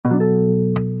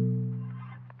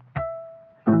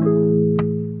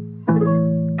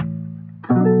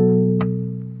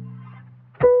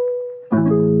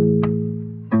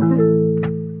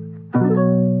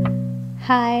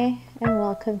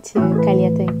to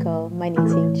Kalieta&Co, my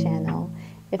knitting channel.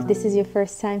 If this is your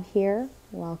first time here,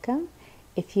 welcome.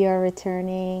 If you are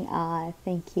returning,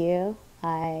 thank you.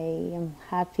 I am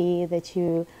happy that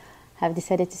you have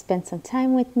decided to spend some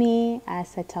time with me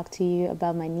as I talk to you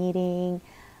about my knitting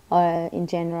in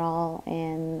general,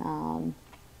 and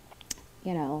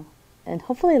and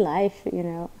hopefully life.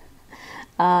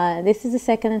 This is the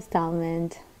second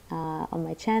installment on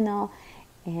my channel,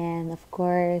 and of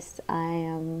course I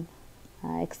am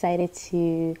excited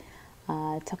to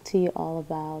talk to you all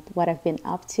about what I've been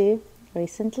up to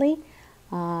recently.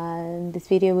 This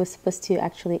video was supposed to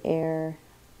actually air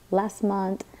last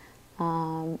month,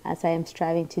 as I am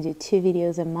striving to do 2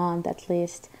 videos a month at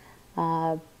least,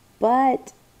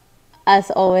 but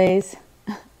as always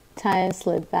time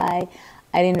slipped by.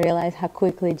 I didn't realize how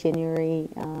quickly January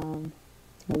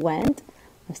went.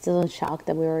 I'm still in shock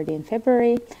that we're already in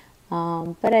February,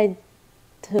 but I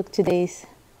took today's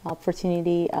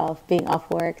opportunity of being off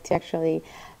work to actually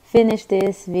finish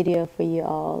this video for you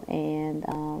all,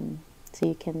 and so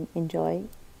you can enjoy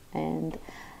and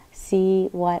see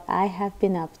what I have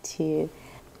been up to.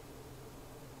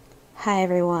 Hi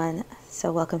everyone,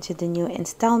 so welcome to the new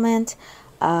installment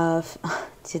of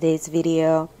today's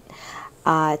video.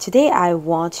 Today I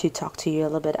want to talk to you a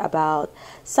little bit about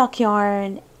sock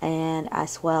yarn, and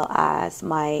as well as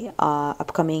my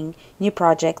upcoming new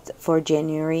project for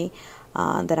January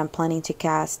that I'm planning to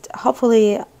cast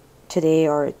hopefully today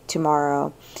or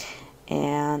tomorrow.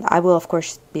 And I will of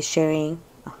course be sharing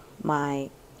my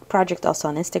project also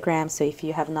on Instagram, so if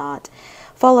you have not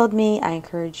followed me, I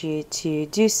encourage you to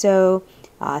do so,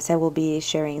 as I will be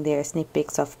sharing their sneak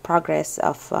peeks of progress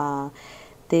of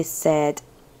this said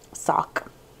sock.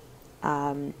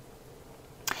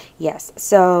 Yes,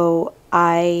 so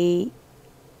I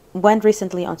went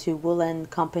recently onto Wool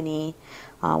Company,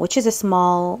 which is a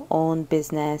small owned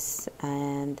business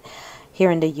and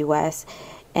here in the US,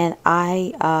 and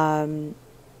I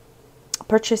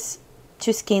purchased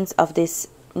 2 skeins of this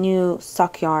new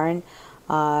sock yarn.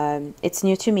 It's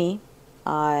new to me.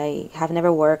 I have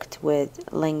never worked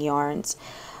with Ling yarns,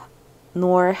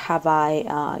 nor have I,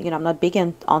 I'm not big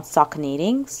on sock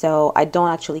knitting, so I don't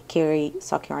actually carry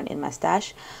sock yarn in my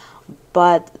stash.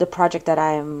 But the project that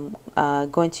I'm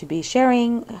going to be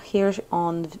sharing here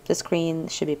on the screen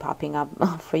should be popping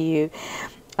up for you.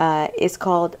 It's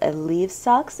called Leaf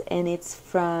Socks, and it's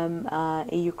from a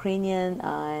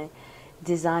Ukrainian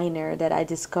designer that I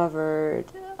discovered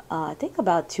I think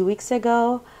about 2 weeks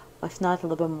ago, if not a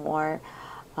little bit more,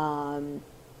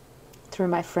 through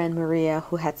my friend Maria,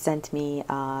 who had sent me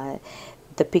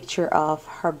the picture of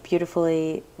her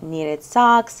beautifully knitted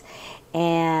socks,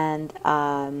 and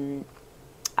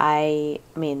I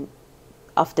mean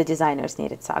of the designer's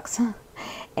knitted socks.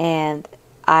 And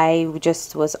I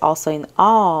just was also in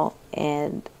awe,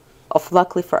 and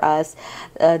luckily for us,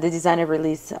 the designer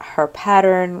released her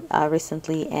pattern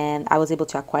recently, and I was able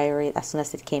to acquire it as soon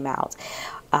as it came out.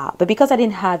 But because I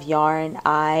didn't have yarn,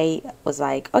 I was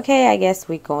like, okay, I guess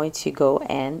we're going to go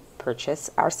and purchase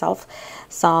ourselves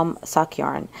some sock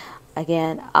yarn.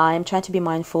 Again, I'm trying to be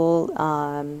mindful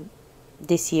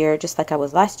this year, just like I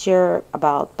was last year,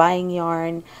 about buying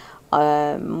yarn.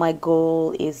 My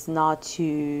goal is not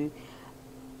to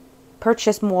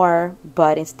purchase more,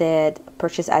 but instead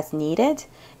purchase as needed,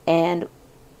 and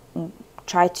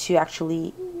try to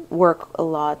actually work a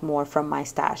lot more from my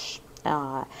stash.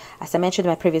 As I mentioned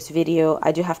in my previous video,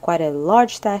 I do have quite a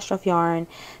large stash of yarn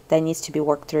that needs to be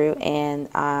worked through, and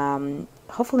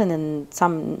hopefully in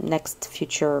some next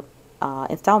future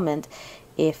installment,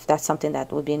 if that's something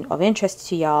that would be of interest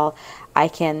to y'all, I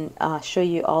can show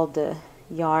you all the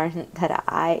yarn that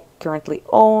I currently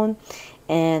own,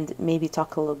 and maybe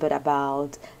talk a little bit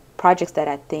about projects that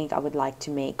I think I would like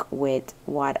to make with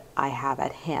what I have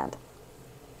at hand.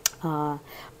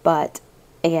 But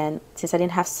again, since I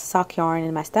didn't have sock yarn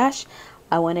in my stash,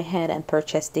 I went ahead and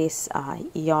purchased this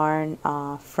yarn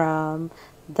from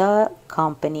the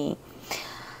company.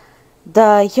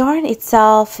 The yarn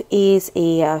itself is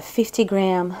a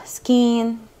 50-gram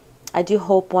skein. I do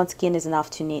hope 1 skein is enough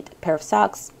to knit a pair of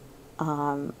socks.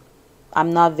 I'm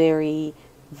not very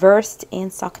versed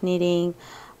in sock knitting,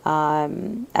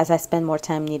 as I spend more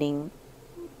time knitting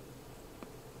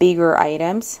bigger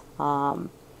items.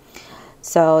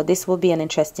 So this will be an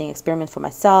interesting experiment for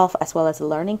myself, as well as a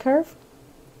learning curve.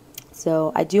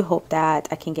 So I do hope that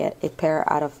I can get a pair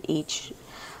out of each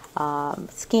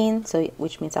skein, so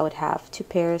which means I would have 2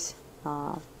 pairs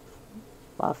of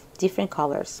different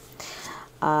colors.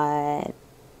 I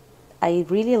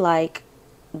really like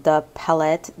the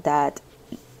palette that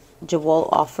Jawoll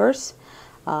offers.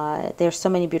 There's so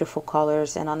many beautiful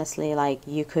colors, and honestly, like,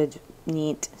 you could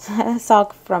knit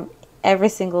sock from every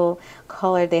single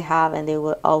color they have, and they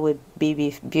will all would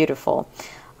be beautiful.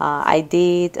 I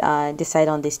did decide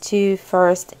on these two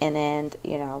first, and then,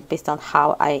 you know, based on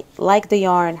how I like the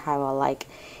yarn, how I like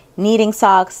knitting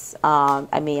socks,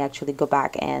 I may actually go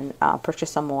back and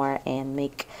purchase some more and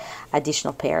make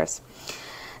additional pairs.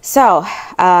 So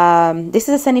this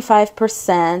is a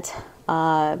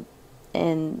 75%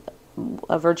 in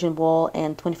a virgin wool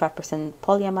and 25%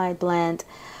 polyamide blend.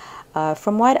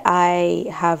 From what I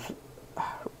have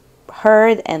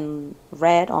heard and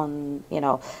read on, you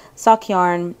know, sock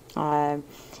yarn,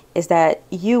 is that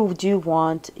you do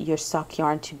want your sock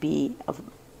yarn to be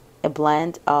a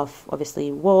blend of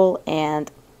obviously wool and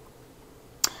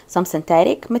some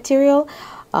synthetic material,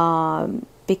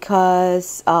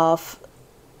 because of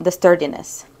the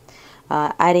sturdiness.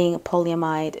 Adding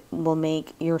polyamide will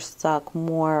make your sock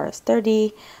more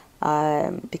sturdy,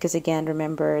 because again,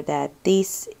 remember that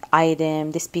this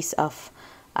item, this piece of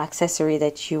accessory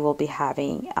that you will be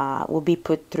having, will be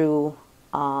put through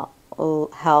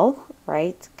hell,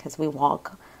 right? Because we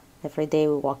walk every day,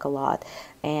 we walk a lot,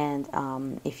 and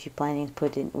if you're planning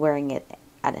to wearing it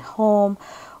at home,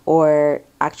 or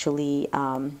actually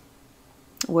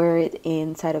wear it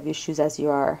inside of your shoes as you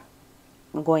are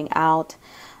going out,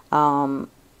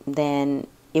 then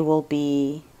it will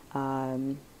be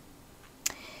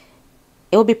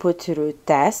put through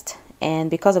test, and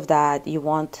because of that, you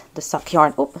want the sock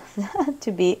yarn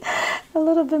to be a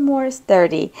little bit more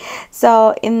sturdy.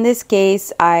 So in this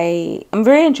case, I am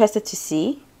very interested to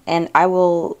see, and I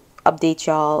will update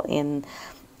y'all in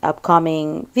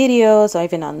upcoming videos or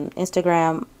even on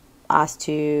Instagram as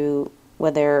to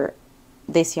whether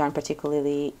this yarn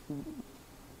particularly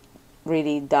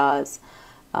really does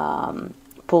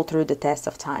pull through the test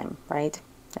of time, right?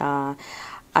 I'm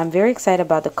very excited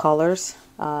about the colors.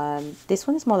 This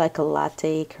one is more like a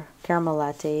latte, caramel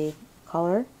latte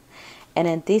color, and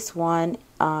then this one,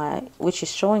 which is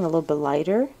showing a little bit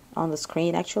lighter on the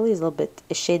screen, actually is a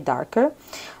shade darker,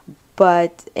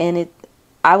 but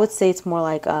I would say it's more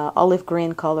like a olive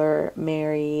green color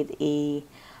married a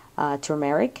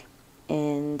turmeric,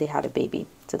 and they had a baby.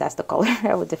 So that's the color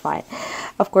I would define.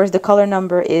 Of course, the color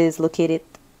number is located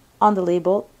on the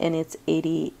label, and it's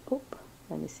 80.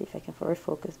 Let me see if I can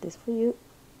refocus this for you.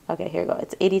 Okay, here we go.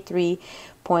 It's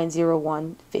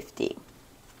 83.0150.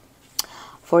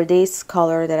 For this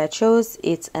color that I chose,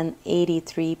 it's an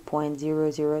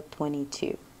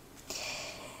 83.0022.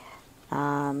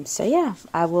 So yeah,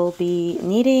 I will be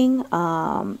knitting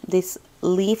these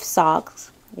leaf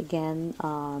socks again,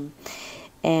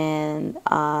 and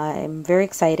I'm very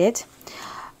excited.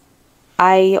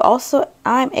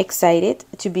 I'm excited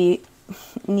to be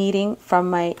knitting from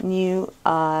my new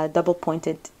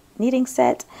double-pointed knitting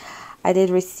set. I did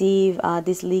receive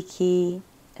these LYKKE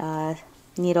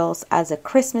needles as a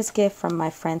Christmas gift from my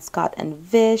friends Scott and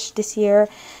Vish this year,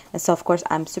 and so of course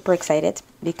I'm super excited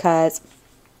because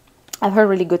I've heard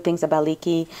really good things about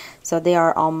LYKKE, so they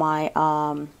are on my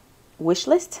wish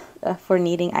list for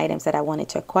knitting items that I wanted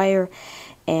to acquire,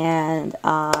 and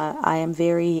I am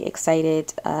very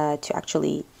excited to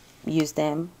actually use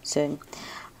them soon.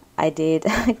 I did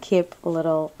keep a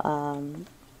little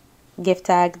gift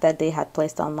tag that they had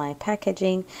placed on my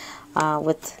packaging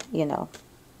with, you know,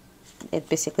 it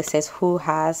basically says who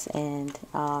has, and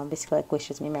basically like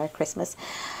wishes me Merry Christmas.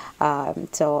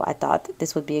 So I thought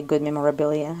this would be a good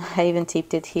memorabilia. I even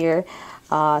taped it here,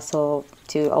 so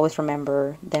to always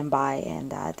remember them by, and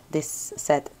that this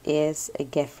set is a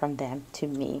gift from them to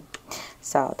me.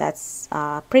 So that's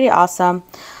pretty awesome.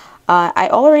 I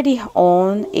already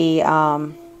own a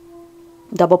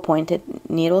double-pointed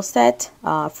needle set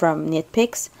from Knit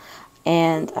Picks,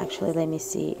 and actually let me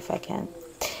see if I can,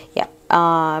 yeah,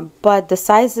 but the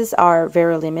sizes are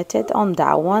very limited on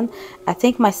that one. I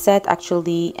think my set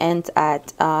actually ends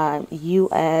at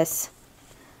US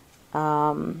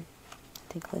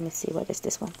I think, let me see, what is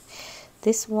this one?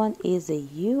 This one is a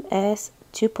US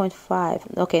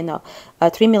 2.5. Okay, no,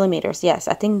 3 millimeters. Yes,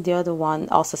 I think the other one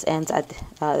also ends at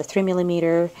 3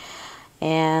 millimeter,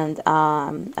 and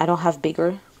I don't have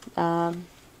bigger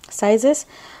sizes,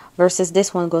 versus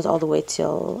this one goes all the way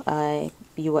till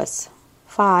US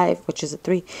 5, which is a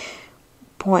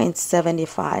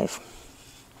 3.75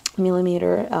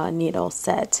 millimeter needle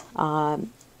set.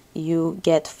 You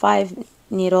get 5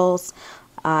 needles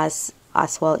as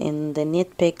well in the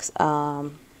Knit Picks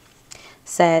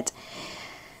set.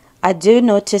 I do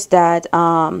notice that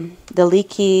the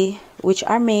LYKKE, which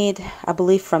are made, I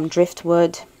believe, from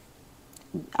driftwood,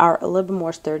 are a little bit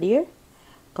more sturdier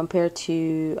compared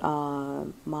to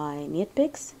my Knit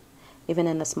Picks, even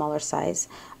in a smaller size.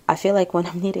 I feel like when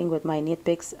I'm knitting with my knit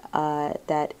picks,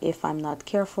 that if I'm not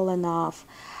careful enough,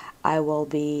 I will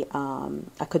be,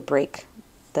 I could break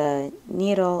the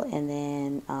needle, and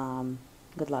then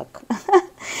good luck.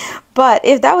 But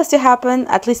if that was to happen,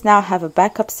 at least now I have a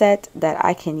backup set that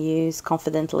I can use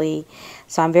confidently.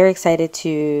 So I'm very excited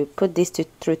to put these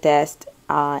through test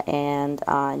and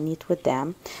knit with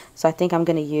them. So I think I'm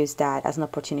going to use that as an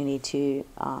opportunity to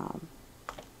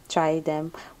try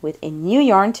them with a new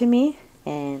yarn to me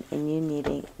and a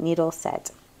new needle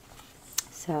set.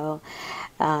 So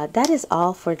that is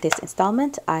all for this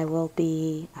installment. I will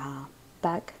be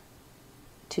back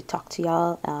to talk to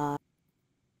y'all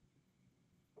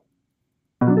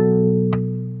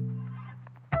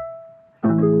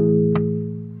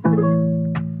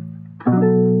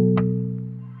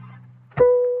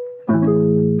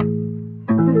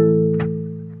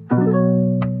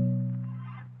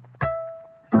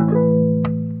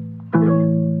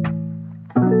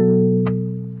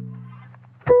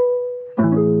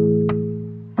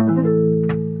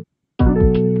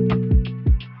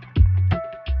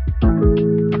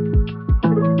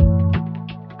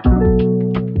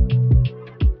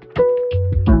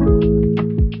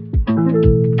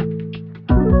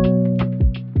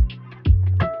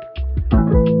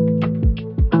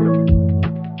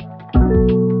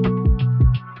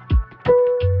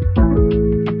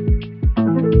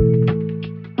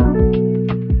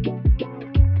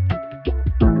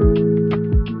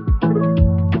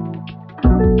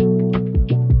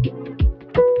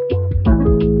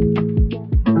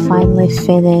finally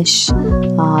finish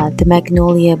the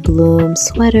Magnolia Bloom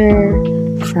sweater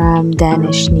from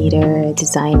Danish knitter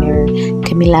designer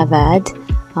Camilla Vad.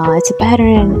 It's a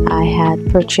pattern I had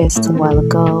purchased a while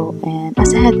ago, and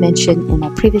as I had mentioned in my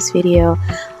previous video,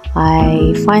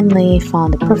 I finally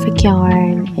found the perfect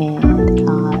yarn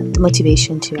and the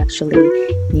motivation to actually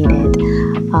knit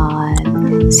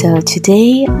it. So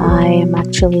today I am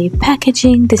actually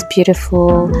packaging this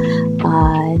beautiful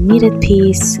knitted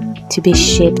piece to be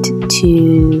shipped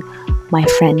to my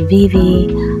friend Vivi,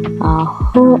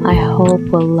 who I hope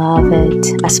will love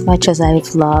it as much as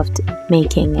I've loved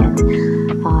making it.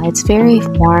 It's very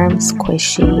warm,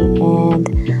 squishy, and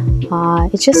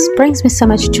it just brings me so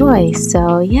much joy.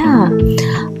 So yeah,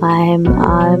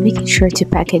 I'm making sure to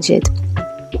package it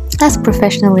as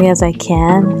professionally as I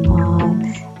can,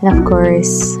 and of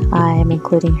course I'm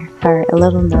including her a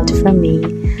little note from me,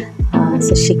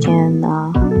 so she can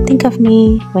think of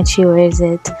me when she wears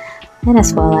it, and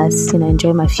as well as, you know,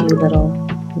 enjoy my few little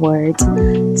words.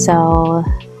 So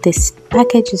this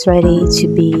package is ready to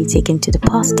be taken to the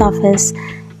post office,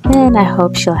 and I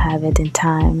hope she'll have it in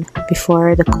time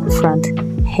before the cold front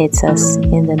hits us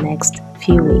in the next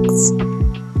few weeks.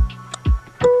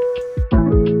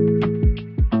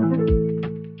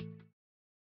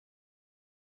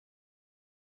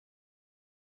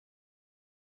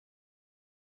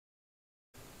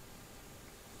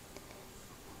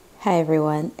 Hi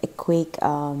everyone, a quick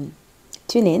tune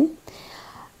in.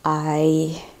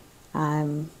 I'm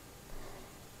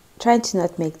trying to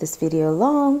not make this video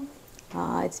long.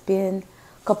 It's been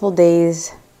a couple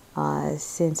days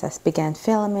since I began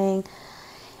filming,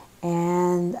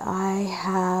 and I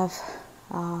have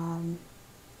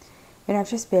I've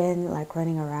just been like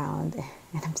running around,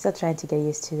 and I'm still trying to get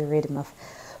used to the rhythm of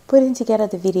putting together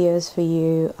the videos for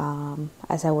you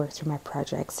as I work through my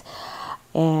projects,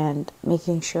 and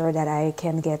making sure that I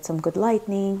can get some good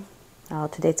lighting.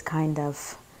 Today it's kind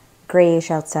of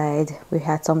grayish outside. We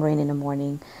had some rain in the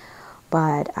morning,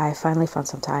 but I finally found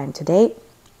some time today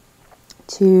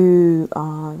to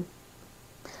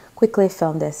quickly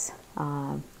film this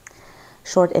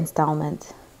short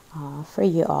installment for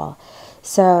you all.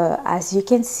 So as you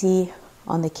can see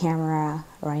on the camera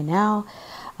right now,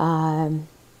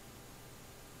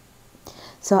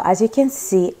 so as you can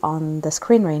see on the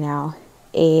screen right now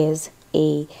is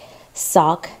a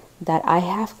sock that I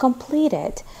have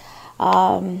completed.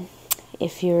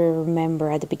 If you remember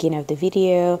at the beginning of the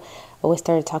video, we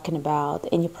started talking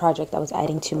about a new project I was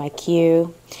adding to my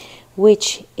queue,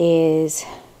 which is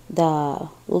the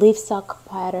leaf sock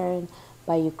pattern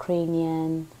by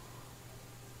Ukrainian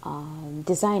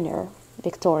designer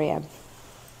Victoria.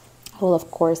 I will of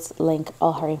course link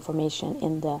all her information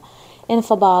in the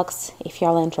info box if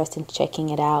you're all interested in checking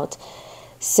it out.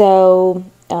 So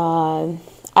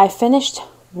I finished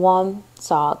one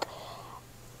sock.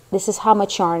 This is how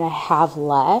much yarn I have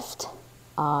left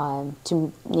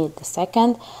to knit the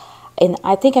second, and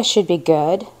I think I should be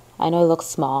good. I know it looks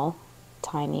small,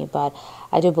 tiny, but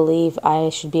I do believe I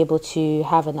should be able to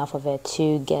have enough of it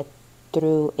to get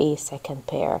through a second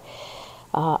pair.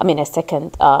 A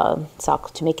second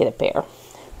sock to make it a pair.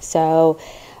 So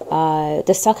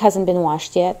The sock hasn't been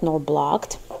washed yet nor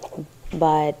blocked,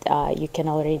 but you can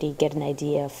already get an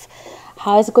idea of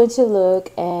how it's going to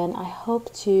look, and I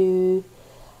hope to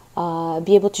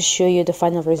be able to show you the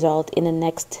final result in the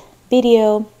next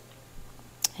video.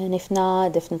 And if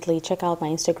not, definitely check out my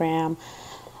Instagram,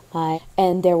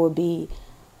 and there will be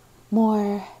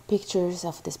more pictures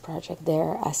of this project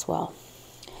there as well.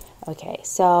 Okay,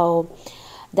 so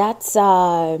that's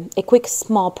a quick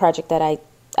small project that I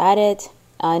added.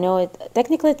 I know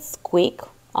technically it's quick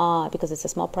because it's a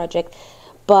small project,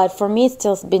 but for me it's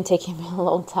still been taking me a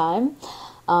long time.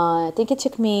 I think it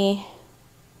took me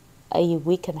a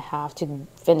week and a half to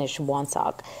finish one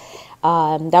sock.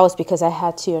 That was because I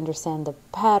had to understand the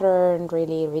pattern,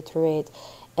 really read through it,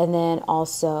 and then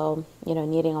also, you know,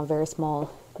 knitting on very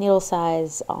small needle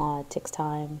size takes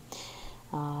time.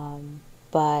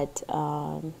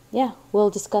 Yeah, we'll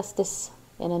discuss this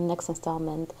in the next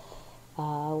installment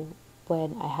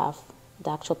when I have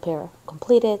the actual pair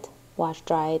completed, washed,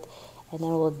 dried, and then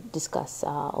we'll discuss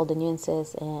all the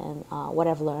nuances and what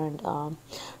I've learned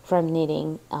from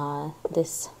knitting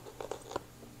this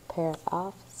pair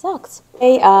of socks.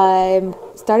 Okay, I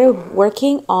started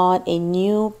working on a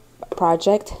new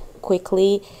project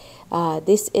quickly.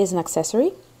 This is an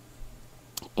accessory,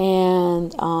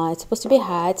 and it's supposed to be a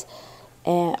hat,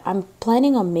 and I'm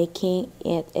planning on making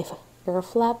it a hair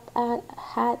flap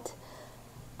hat.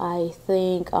 I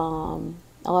think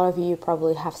a lot of you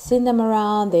probably have seen them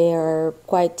around. They are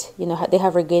quite, you know, they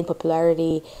have regained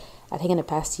popularity, I think, in the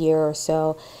past year or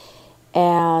so.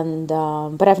 And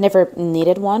but I've never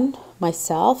knitted one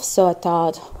myself, so I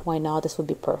thought, why not? This would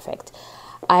be perfect.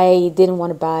 I didn't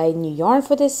want to buy new yarn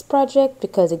for this project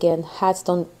because, again, hats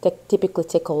don't typically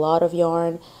take a lot of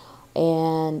yarn,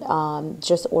 and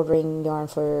just ordering yarn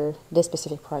for this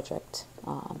specific project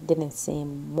didn't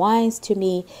seem wise to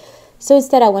me. So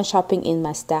instead I went shopping in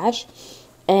my stash,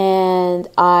 and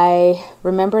I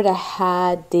remembered I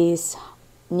had this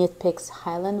Knit Picks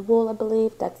Highland wool, I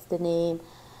believe that's the name.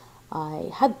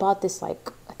 I had bought this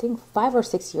like, I think 5 or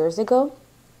 6 years ago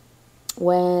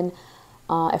when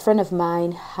a friend of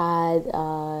mine had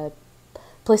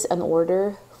placed an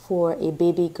order for a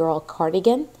baby girl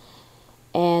cardigan,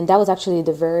 and that was actually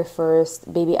the very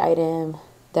first baby item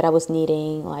that I was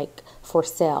knitting, like, for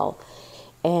sale.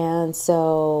 And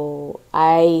so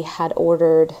I had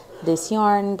ordered this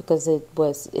yarn because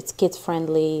it's kids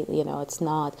friendly, you know,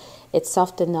 it's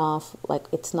soft enough, like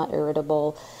it's not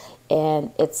irritable,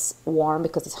 and it's warm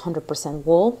because it's 100%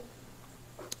 wool.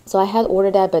 So I had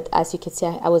ordered that, but as you can see,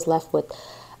 I was left with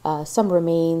some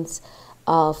remains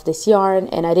of this yarn,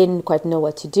 and I didn't quite know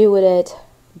what to do with it.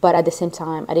 But at the same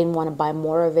time, I didn't want to buy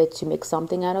more of it to make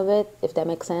something out of it, if that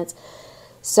makes sense.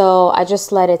 So I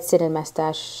just let it sit in my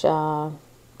stash,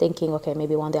 thinking, okay,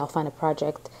 maybe one day I'll find a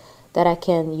project that I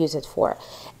can use it for.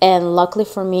 And luckily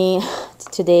for me,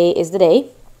 today is the day.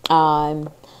 I'm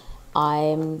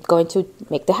going to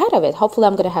make the hat of it. Hopefully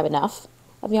I'm going to have enough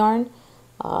of yarn.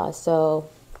 So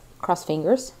cross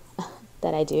fingers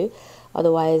that I do.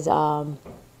 Otherwise,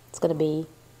 it's going to be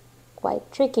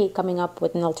quite tricky coming up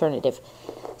with an alternative.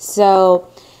 So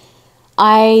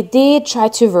I did try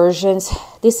 2 versions.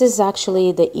 This is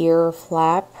actually the ear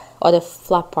flap, or the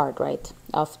flap part, right,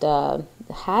 of the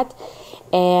hat.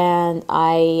 And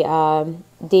I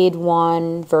did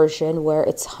one version where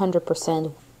it's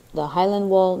 100% the Highland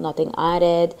wool, nothing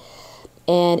added.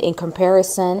 And in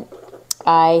comparison,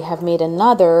 I have made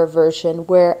another version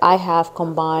where I have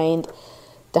combined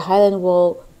the Highland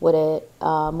wool with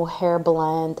a mohair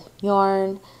blend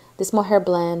yarn. This mohair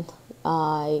blend,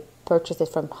 I purchased it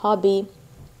from Hobbii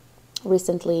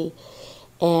recently,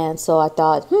 and so I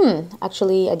thought,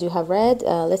 actually I do have red.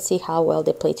 Let's see how well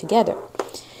they play together.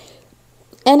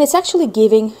 And it's actually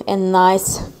giving a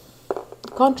nice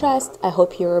contrast. I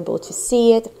hope you're able to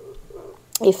see it.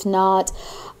 If not,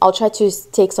 I'll try to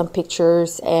take some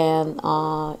pictures and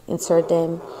insert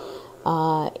them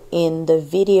in the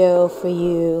video for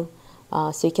you,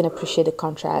 so you can appreciate the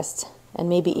contrast, and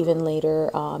maybe even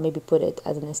later maybe put it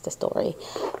as an Insta story.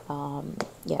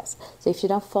 Yes, so if you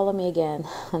don't follow me again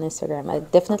on Instagram, I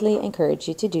definitely encourage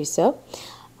you to do so.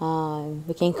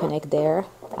 We can connect there,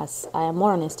 as I am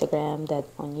more on Instagram than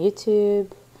on YouTube,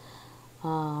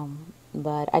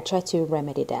 but I try to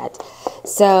remedy that.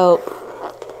 So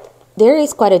there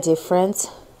is quite a difference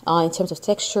in terms of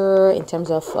texture, in terms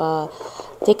of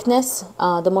thickness.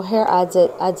 The mohair adds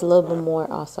a little bit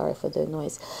more. Sorry for the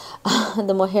noise.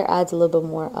 The mohair adds a little bit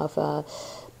more of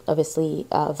obviously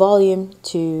volume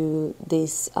to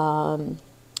this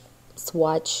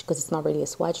swatch, because it's not really a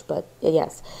swatch, but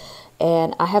yes.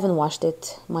 And I haven't washed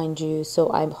it, mind you,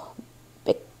 so I'm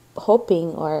hoping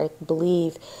or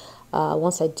believe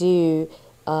once I do,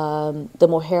 the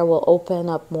mohair will open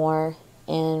up more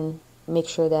and make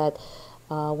sure that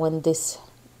when this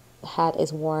hat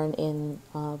is worn in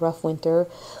rough winter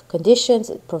conditions,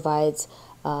 it provides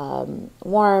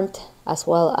warmth, as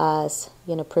well as,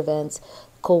 you know, prevents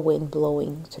cold wind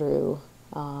blowing through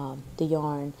the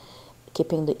yarn,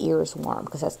 keeping the ears warm,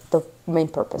 because that's the main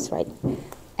purpose, right?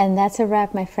 And that's a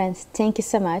wrap, my friends. Thank you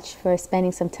so much for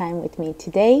spending some time with me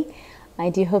today. I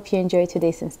do hope you enjoyed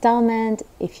today's installment.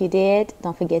 If you did,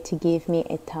 don't forget to give me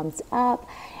a thumbs up,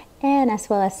 and as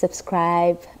well as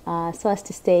subscribe, so as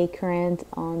to stay current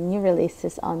on new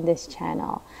releases on this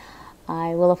channel.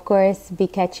 I will of course be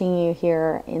catching you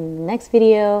here in the next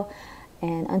video,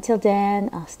 and until then,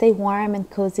 stay warm and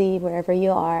cozy wherever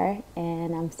you are,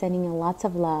 and I'm sending you lots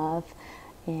of love,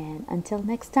 and until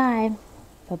next time,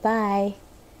 bye bye.